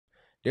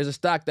There's a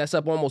stock that's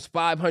up almost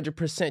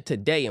 500%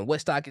 today. And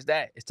what stock is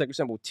that? It's ticker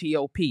symbol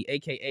TOP,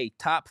 aka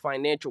Top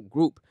Financial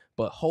Group.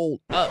 But hold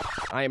up.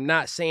 I am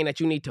not saying that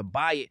you need to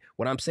buy it.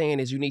 What I'm saying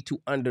is you need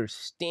to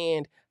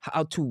understand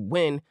how to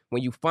win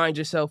when you find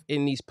yourself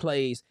in these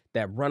plays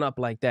that run up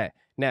like that.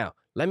 Now,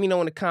 let me know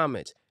in the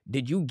comments.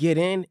 Did you get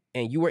in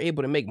and you were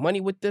able to make money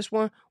with this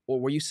one?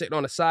 Or were you sitting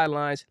on the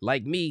sidelines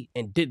like me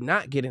and did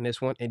not get in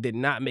this one and did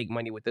not make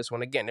money with this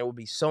one? Again, there will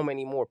be so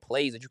many more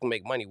plays that you can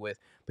make money with,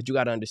 but you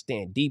got to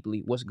understand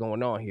deeply what's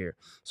going on here.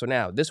 So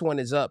now this one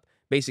is up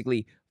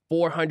basically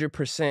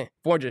 400%,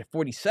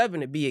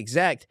 447 to be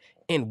exact,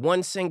 in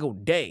one single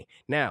day.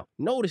 Now,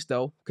 notice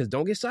though, because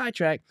don't get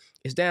sidetracked,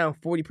 it's down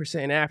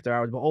 40% in after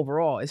hours, but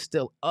overall, it's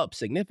still up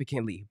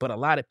significantly. But a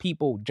lot of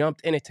people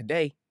jumped in it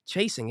today,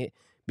 chasing it,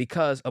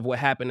 because of what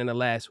happened in the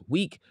last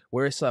week,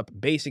 where it's up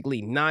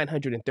basically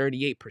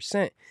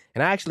 938%.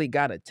 And I actually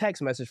got a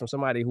text message from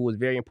somebody who was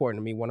very important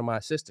to me, one of my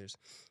sisters.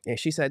 And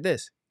she said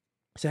this.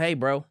 She said, "Hey,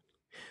 bro,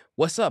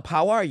 what's up?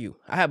 How are you?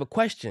 I have a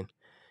question.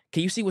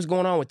 Can you see what's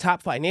going on with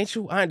Top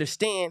Financial? I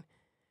understand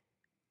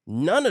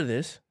none of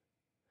this,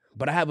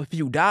 but I have a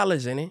few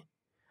dollars in it,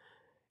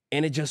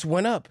 and it just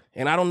went up.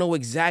 And I don't know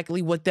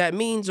exactly what that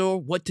means or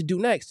what to do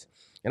next."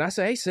 And I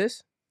said, "Hey,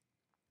 sis,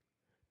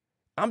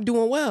 I'm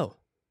doing well.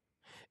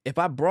 If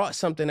I brought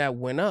something that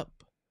went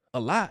up a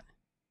lot,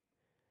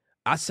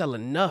 I sell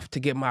enough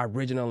to get my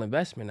original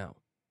investment out.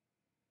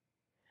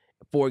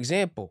 For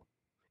example,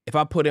 if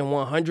I put in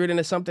 100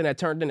 into something that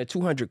turned into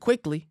 200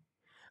 quickly,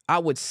 I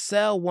would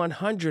sell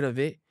 100 of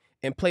it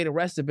and play the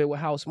rest of it with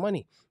house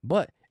money.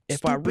 But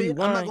if I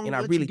rewind and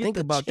I really think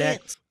about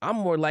that, I'm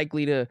more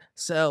likely to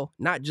sell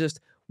not just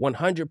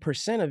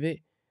 100% of it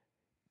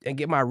and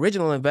get my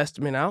original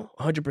investment out,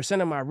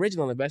 100% of my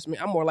original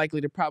investment. I'm more likely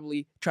to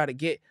probably try to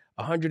get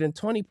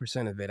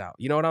 120% of it out.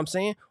 You know what I'm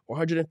saying? Or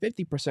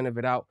 150% of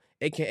it out.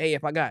 AKA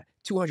if I got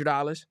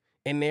 $200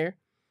 in there,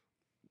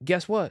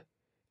 guess what?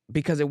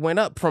 Because it went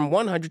up from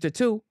 100 to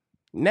 2,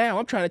 now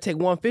I'm trying to take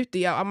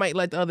 150 out. I might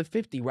let the other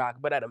 50 rock,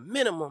 but at a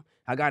minimum,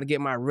 I got to get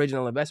my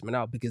original investment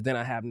out because then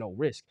I have no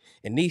risk.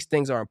 And these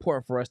things are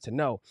important for us to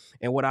know.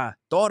 And what I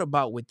thought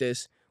about with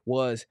this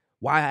was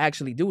why I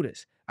actually do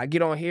this. I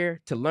get on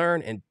here to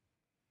learn and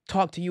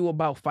talk to you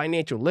about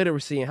financial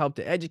literacy and help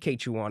to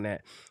educate you on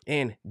that.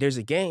 And there's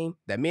a game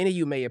that many of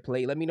you may have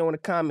played. Let me know in the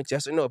comments,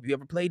 yes or no, if you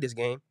ever played this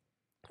game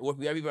or if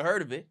you ever even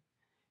heard of it.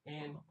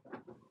 And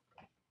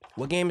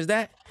what game is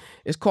that?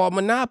 It's called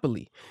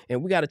Monopoly.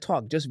 And we got to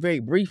talk just very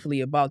briefly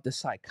about the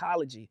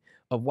psychology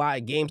of why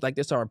games like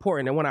this are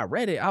important. And when I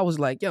read it, I was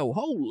like, yo,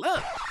 hold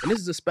up. And this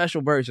is a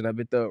special version of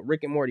it, the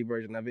Rick and Morty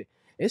version of it.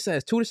 It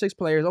says 2 to 6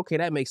 players. Okay,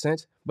 that makes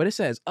sense. But it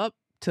says up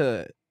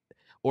to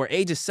or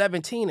ages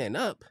 17 and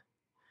up.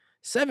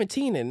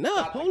 17 and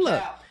up. Hold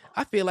up.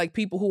 I feel like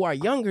people who are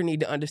younger need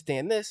to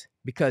understand this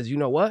because you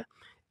know what?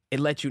 It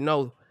lets you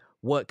know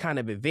what kind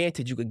of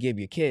advantage you could give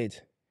your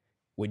kids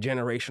with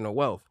generational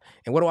wealth.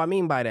 And what do I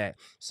mean by that?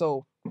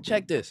 So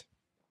check this.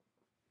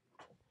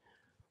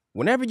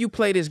 Whenever you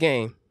play this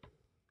game,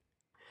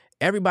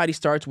 everybody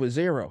starts with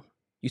 0.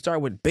 You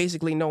start with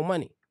basically no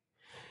money.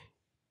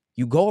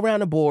 You go around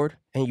the board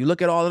and you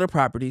look at all of the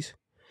properties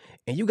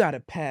and you got to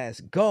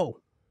pass go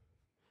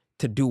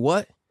to do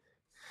what?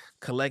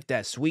 Collect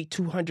that sweet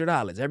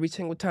 $200. Every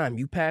single time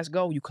you pass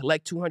go, you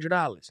collect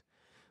 $200.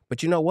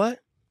 But you know what?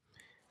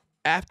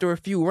 After a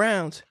few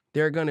rounds,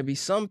 there are going to be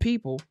some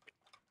people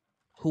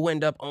who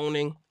end up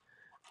owning,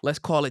 let's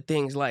call it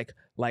things like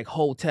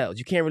hotels.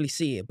 You can't really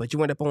see it, but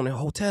you end up owning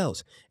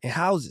hotels and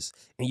houses,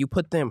 and you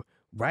put them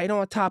right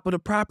on top of the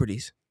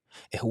properties.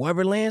 And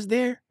whoever lands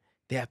there,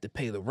 they have to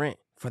pay the rent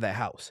for that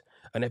house.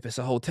 And if it's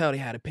a hotel, they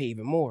had to pay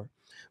even more.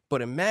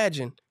 But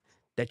imagine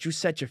that you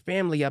set your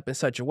family up in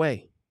such a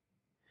way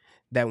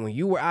that when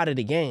you were out of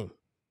the game,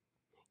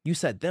 you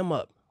set them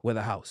up with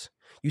a house.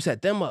 You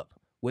set them up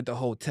with a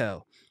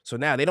hotel. So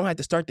now they don't have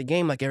to start the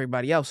game like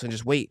everybody else and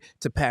just wait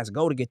to pass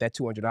go to get that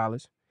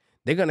 $200.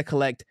 They're going to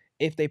collect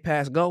if they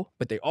pass go,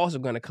 but they're also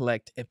going to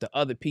collect if the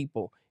other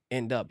people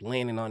end up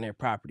landing on their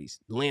properties,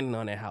 landing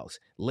on their house,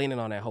 landing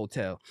on that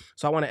hotel.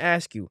 So I want to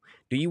ask you,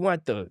 do you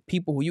want the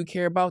people who you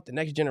care about, the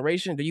next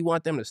generation, do you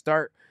want them to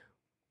start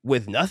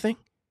with nothing?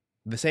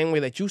 The same way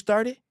that you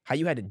started, how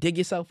you had to dig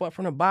yourself up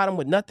from the bottom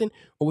with nothing?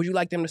 Or would you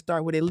like them to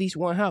start with at least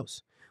one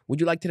house? Would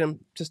you like them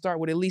to start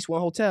with at least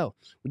one hotel?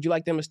 Would you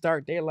like them to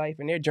start their life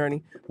and their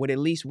journey with at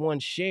least one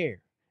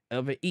share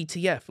of an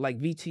ETF like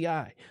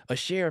VTI, a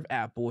share of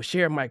Apple, a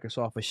share of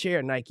Microsoft, a share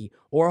of Nike,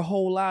 or a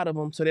whole lot of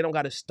them so they don't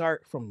got to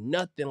start from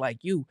nothing like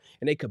you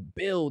and they could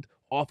build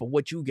off of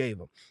what you gave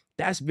them?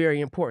 That's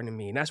very important to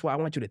me. And that's why I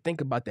want you to think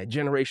about that.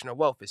 Generational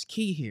wealth is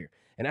key here.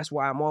 And that's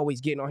why I'm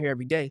always getting on here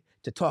every day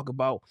to talk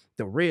about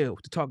the real,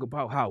 to talk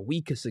about how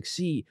we could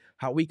succeed,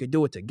 how we could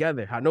do it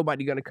together, how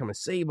nobody going to come and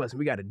save us. And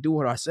we got to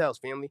do it ourselves,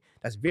 family.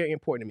 That's very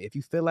important to me. If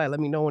you feel like, let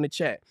me know in the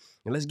chat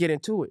and let's get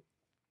into it.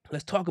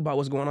 Let's talk about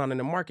what's going on in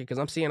the market because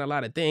I'm seeing a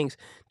lot of things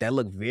that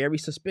look very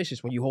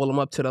suspicious when you hold them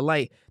up to the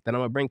light that I'm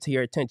going to bring to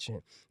your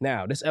attention.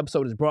 Now, this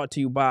episode is brought to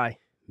you by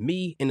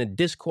me in the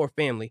Discord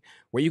family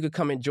where you could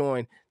come and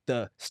join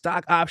the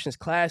stock options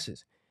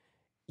classes.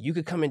 You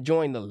could come and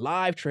join the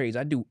live trades.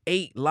 I do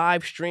 8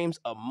 live streams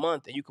a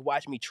month, and you could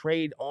watch me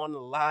trade on the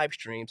live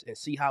streams and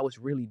see how it's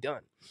really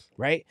done,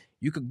 right?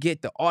 You could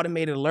get the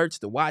automated alerts,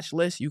 the watch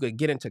list. You could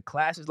get into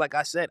classes, like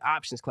I said,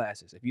 options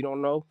classes. If you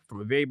don't know from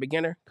a very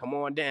beginner, come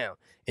on down.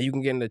 And you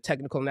can get into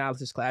technical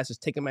analysis classes.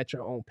 Take them at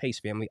your own pace,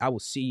 family. I will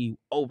see you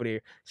over there.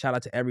 Shout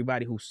out to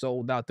everybody who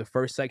sold out the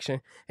first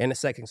section and the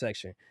second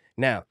section.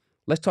 Now,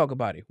 let's talk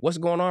about it. What's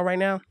going on right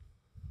now?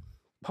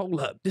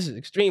 Hold up. This is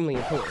extremely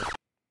important,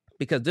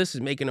 because this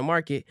is making the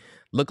market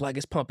look like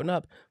it's pumping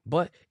up,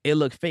 but it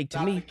looked fake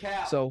to me.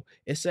 So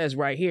it says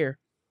right here,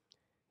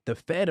 the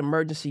Fed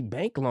emergency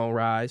bank loan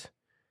rise,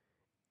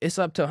 it's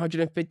up to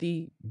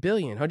 150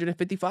 billion,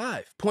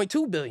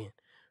 155.2 billion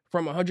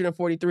from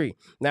 143.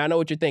 Now I know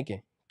what you're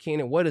thinking.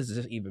 Kenan, what does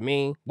this even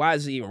mean? Why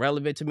is it even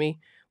relevant to me?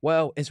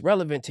 Well, it's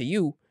relevant to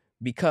you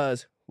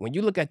because when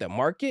you look at the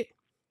market,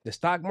 the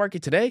stock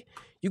market today,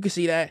 you can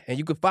see that, and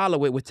you can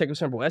follow it with ticker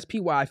symbol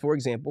SPY, for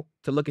example,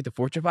 to look at the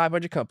Fortune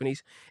 500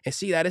 companies and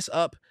see that it's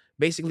up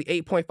basically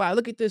 8.5.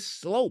 Look at this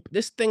slope.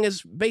 This thing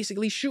is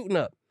basically shooting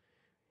up.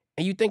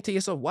 And you think to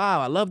yourself,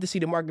 wow, I love to see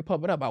the market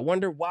pumping up. I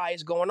wonder why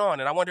it's going on,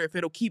 and I wonder if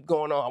it'll keep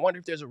going on. I wonder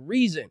if there's a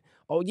reason.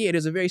 Oh, yeah,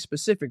 there's a very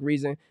specific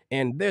reason,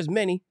 and there's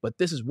many, but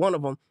this is one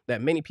of them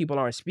that many people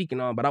aren't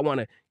speaking on, but I want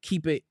to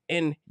keep it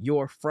in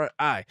your front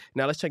eye.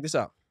 Now, let's check this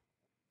out.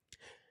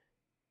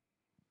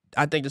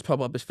 I think this pop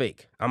up is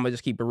fake. I'm gonna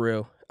just keep it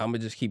real. I'm gonna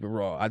just keep it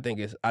raw. I think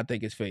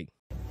it's fake.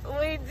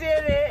 We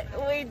did it.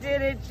 We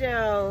did it,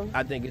 Joe.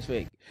 I think it's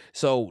fake.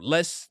 So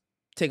let's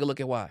take a look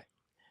at why.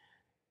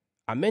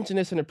 I mentioned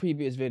this in a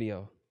previous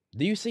video.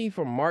 Do you see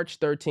from March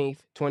 13th,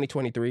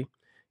 2023,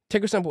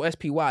 ticker symbol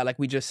SPY, like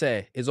we just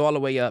said, is all the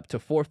way up to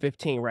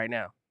 415 right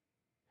now.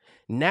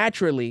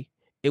 Naturally,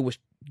 it was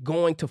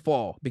going to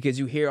fall because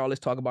you hear all this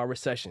talk about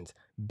recessions,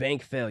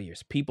 bank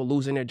failures, people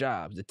losing their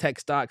jobs, the tech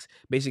stocks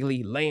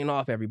basically laying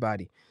off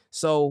everybody.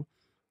 So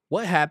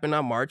what happened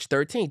on March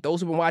 13th?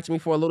 Those who've been watching me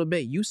for a little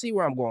bit, you see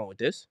where I'm going with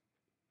this.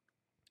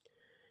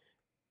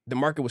 The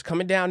market was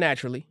coming down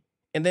naturally,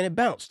 and then it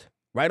bounced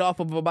right off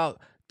of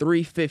about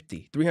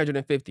 350.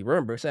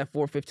 Remember, it's at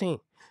 415,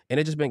 and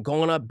it's just been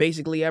going up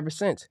basically ever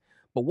since.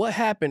 But what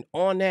happened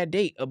on that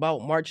date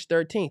about March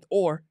 13th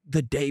or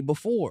the day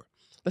before?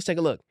 Let's take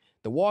a look.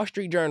 The Wall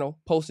Street Journal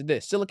posted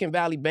this. Silicon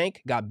Valley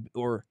Bank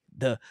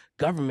the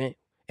government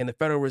and the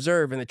Federal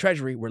Reserve and the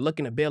Treasury were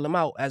looking to bail them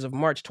out as of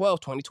March 12,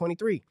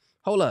 2023.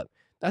 Hold up.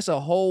 That's a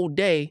whole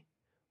day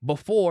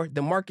before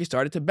the market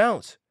started to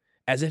bounce,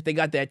 as if they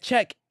got that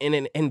check in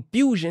an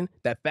infusion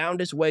that found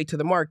its way to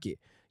the market.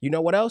 You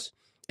know what else?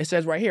 It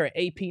says right here at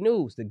AP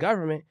News, the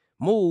government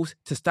moves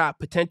to stop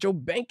potential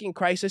banking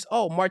crisis.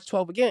 Oh, March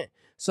 12 again.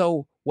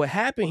 So what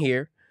happened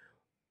here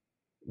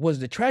was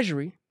the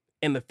Treasury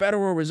and the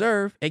Federal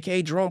Reserve,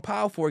 aka Jerome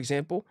Powell, for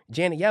example,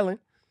 Janet Yellen,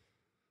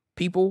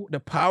 people, the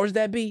powers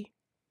that be,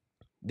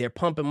 they're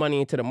pumping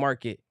money into the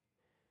market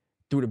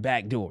through the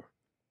back door.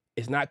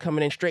 It's not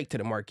coming in straight to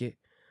the market,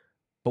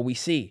 but we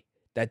see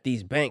that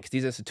these banks,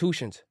 these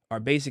institutions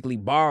are basically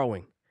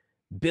borrowing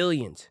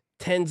billions,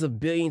 tens of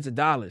billions of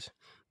dollars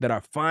that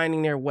are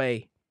finding their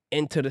way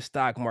into the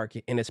stock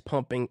market, and it's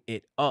pumping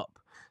it up.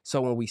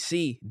 So when we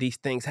see these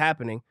things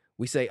happening,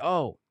 we say,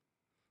 oh,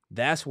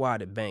 that's why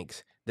the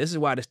banks, this is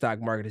why the stock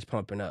market is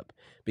pumping up,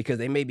 because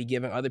they may be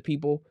giving other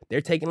people,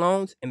 they're taking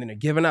loans, and then they're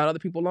giving out other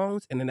people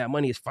loans, and then that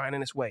money is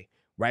finding its way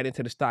right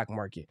into the stock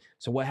market.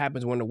 So what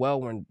happens when the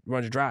well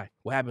runs dry?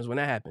 What happens when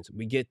that happens?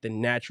 We get the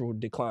natural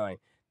decline,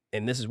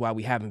 and this is why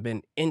we haven't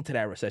been into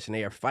that recession.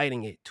 They are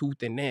fighting it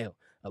tooth and nail.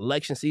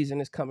 Election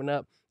season is coming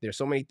up. There's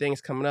so many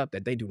things coming up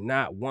that they do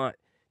not want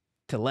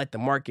to let the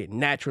market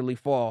naturally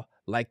fall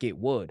like it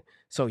would.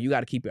 So you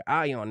got to keep your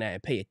eye on that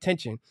and pay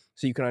attention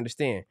so you can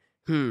understand,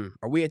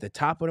 are we at the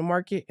top of the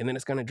market and then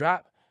it's going to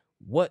drop?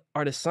 What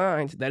are the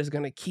signs that it's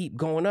going to keep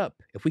going up?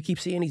 If we keep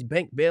seeing these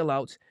bank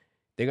bailouts,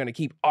 they're going to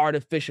keep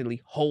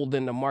artificially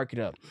holding the market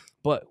up.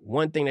 But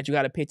one thing that you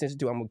got to pay attention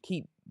to, I'm going to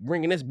keep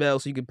ringing this bell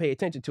so you can pay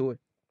attention to it,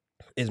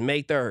 is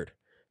May 3rd,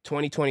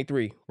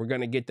 2023. We're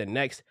going to get the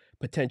next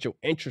potential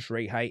interest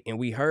rate hike. And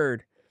we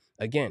heard,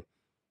 again,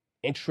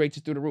 interest rates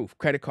are through the roof.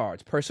 Credit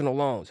cards, personal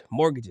loans,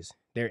 mortgages,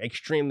 they're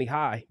extremely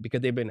high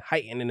because they've been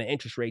heightening the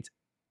interest rates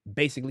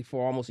basically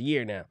for almost a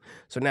year now.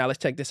 So now let's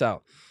check this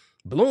out.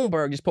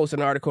 Bloomberg just posted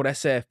an article that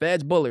said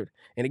Fed's bullard.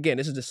 And again,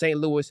 this is the St.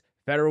 Louis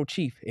federal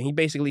chief. And he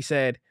basically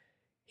said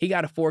he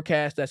got a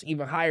forecast that's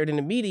even higher than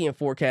the median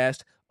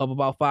forecast of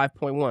about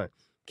 5.1.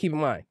 Keep in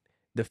mind,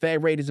 the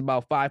Fed rate is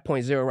about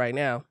 5.0 right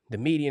now. The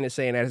median is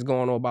saying that it's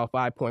going on about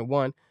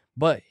 5.1.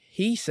 But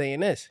he's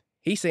saying this.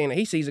 He's saying that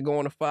he sees it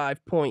going to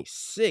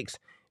 5.6.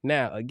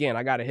 Now, again,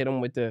 I got to hit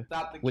him with the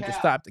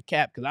stop the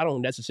cap because I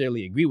don't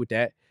necessarily agree with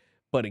that.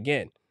 But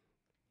again,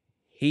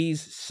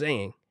 he's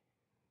saying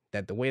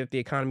that the way that the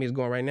economy is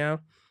going right now,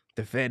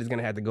 the Fed is going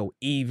to have to go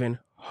even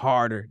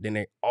harder than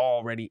they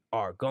already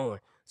are going.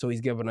 So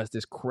he's giving us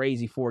this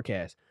crazy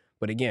forecast.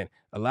 But again,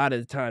 a lot of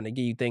the time they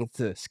give you things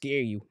to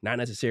scare you, not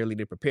necessarily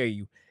to prepare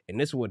you. And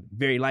this would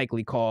very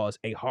likely cause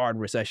a hard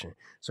recession.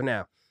 So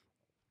now,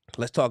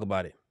 Let's talk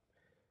about it.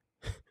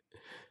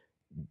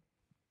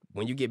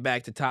 When you get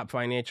back to Top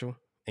Financial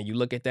and you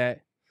look at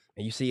that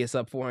and you see it's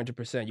up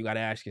 400%, you got to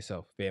ask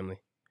yourself, family,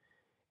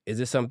 is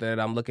this something that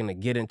I'm looking to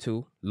get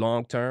into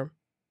long term,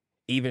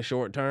 even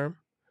short term,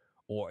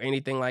 or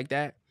anything like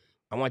that?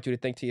 I want you to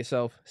think to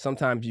yourself,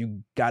 sometimes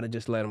you got to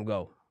just let them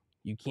go.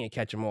 You can't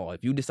catch them all.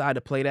 If you decide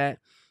to play that,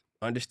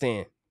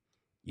 understand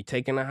you're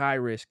taking a high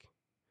risk.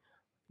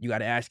 You got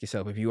to ask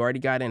yourself, if you already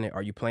got in it,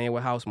 are you playing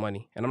with house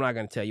money? And I'm not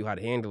going to tell you how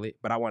to handle it,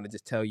 but I want to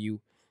just tell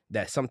you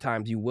that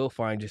sometimes you will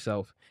find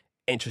yourself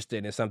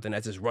interested in something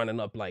that's just running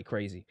up like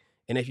crazy.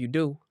 And if you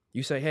do,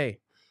 you say, hey,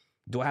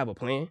 do I have a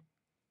plan?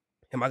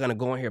 Am I going to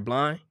go in here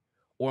blind?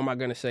 Or am I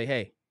going to say,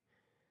 hey,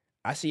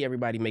 I see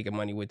everybody making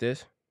money with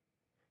this.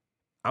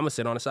 I'm going to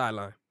sit on the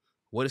sideline.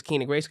 What is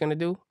Kenan Grace going to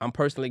do? I'm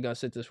personally going to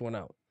sit this one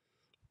out.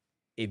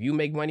 If you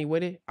make money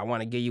with it, I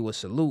want to give you a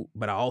salute,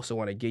 but I also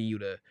want to give you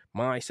the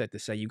mindset to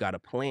say you got a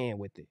plan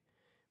with it.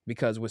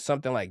 Because with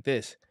something like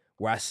this,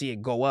 where I see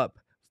it go up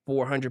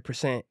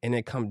 400% and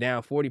then come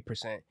down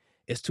 40%,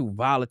 it's too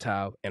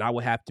volatile, and I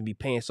would have to be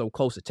paying so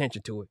close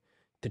attention to it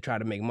to try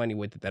to make money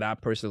with it that I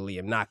personally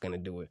am not going to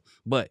do it.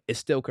 But it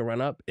still could run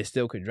up. It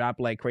still could drop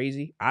like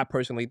crazy. I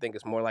personally think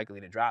it's more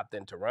likely to drop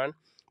than to run,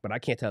 but I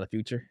can't tell the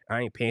future. I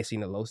ain't Pansy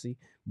Nolosi,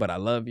 but I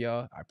love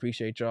y'all. I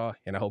appreciate y'all,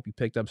 and I hope you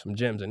picked up some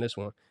gems in this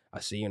one.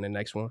 I'll see you in the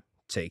next one.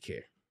 Take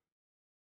care.